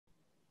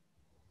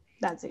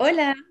That's it.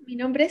 Hola, mi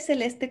nombre es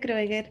Celeste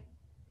Kroeger.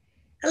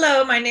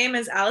 Hello, my name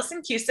is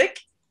Allison Cusick.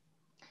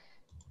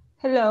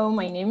 Hello,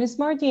 my name is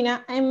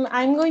Martina.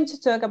 I'm going to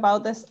talk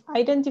about this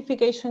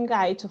identification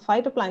guide to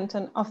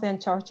phytoplankton of the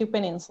Antarctic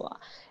Peninsula,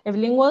 a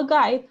bilingual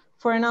guide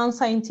for a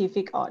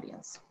non-scientific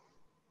audience.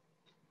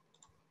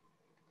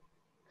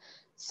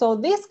 So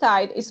this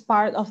guide is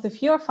part of the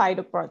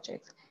Fjorfido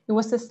Project. It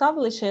was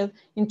established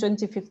in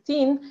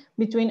 2015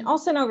 between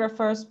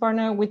oceanographers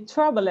partnered with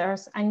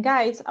travelers and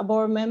guides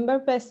aboard member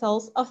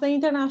vessels of the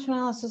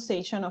International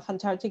Association of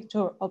Antarctic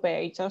Tour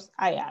Operators,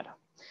 IATA.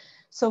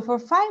 So for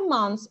 5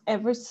 months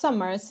every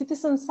summer,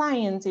 citizen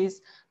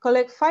scientists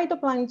collect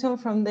phytoplankton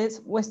from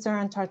this Western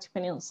Antarctic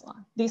Peninsula.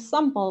 These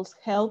samples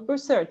help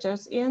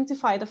researchers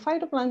identify the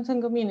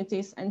phytoplankton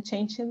communities and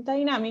changing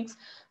dynamics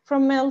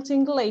from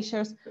melting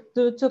glaciers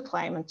due to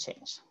climate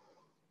change.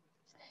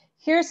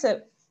 Here's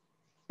a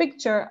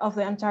picture of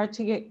the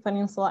Antarctic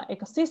Peninsula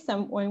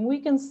ecosystem when we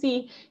can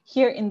see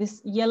here in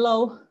this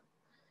yellow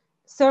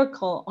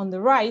circle on the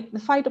right, the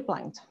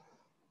phytoplankton.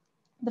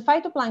 The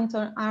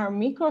phytoplankton are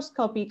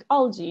microscopic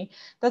algae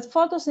that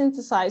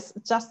photosynthesize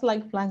just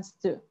like plants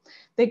do.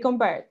 They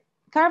convert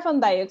carbon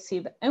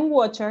dioxide and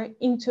water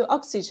into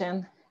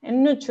oxygen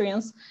and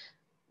nutrients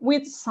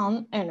with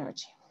sun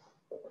energy.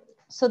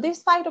 So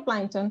this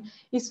phytoplankton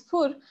is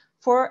food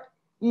for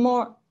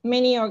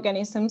many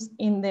organisms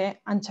in the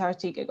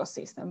Antarctic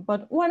ecosystem,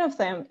 but one of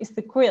them is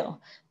the krill.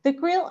 The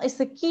krill is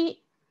a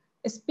key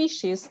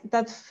species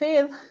that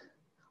feed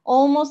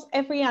almost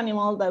every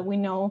animal that we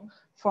know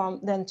from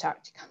the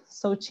Antarctic.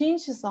 So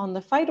changes on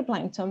the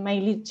phytoplankton may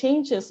lead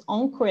changes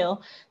on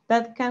krill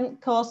that can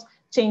cause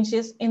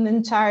changes in the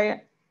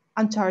entire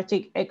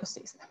Antarctic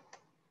ecosystem.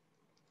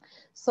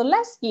 So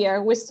last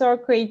year, we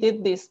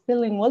created this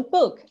bilingual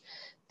book.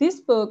 This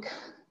book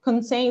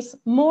contains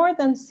more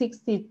than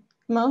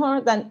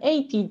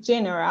 80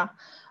 genera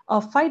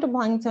of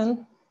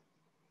phytoplankton,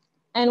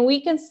 and we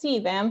can see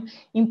them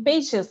in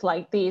pages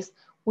like this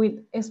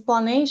with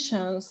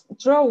explanations,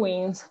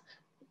 drawings,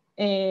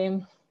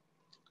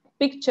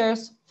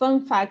 pictures,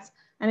 fun facts,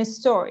 and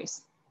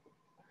stories.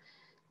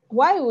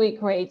 Why we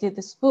created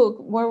this book,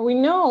 where we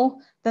know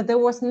that there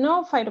was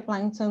no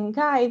phytoplankton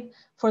guide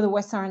for the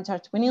Western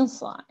Antarctic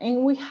Peninsula.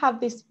 And we have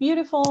these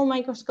beautiful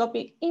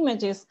microscopic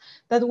images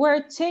that were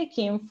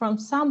taken from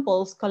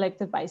samples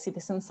collected by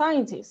citizen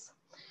scientists.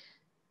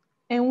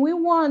 And we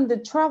want the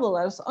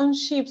travelers on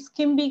ships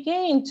can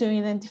begin to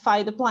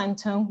identify the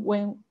plankton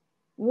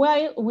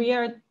while we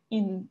are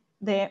in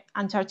the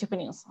Antarctic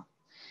Peninsula.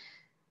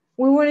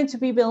 We wanted to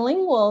be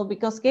bilingual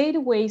because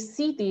gateway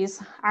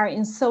cities are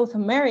in South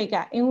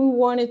America and we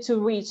wanted to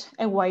reach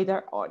a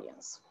wider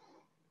audience.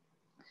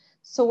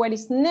 So what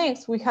is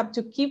next? We have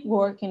to keep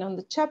working on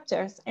the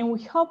chapters and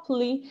we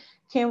hopefully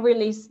can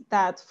release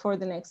that for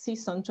the next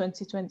season,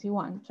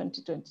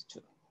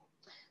 2021-2022.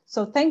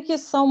 So thank you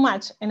so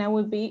much and I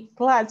will be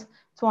glad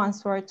to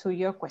answer to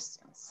your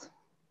questions.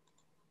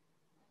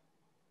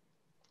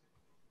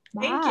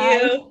 Thank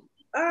you.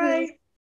 Bye. Bye.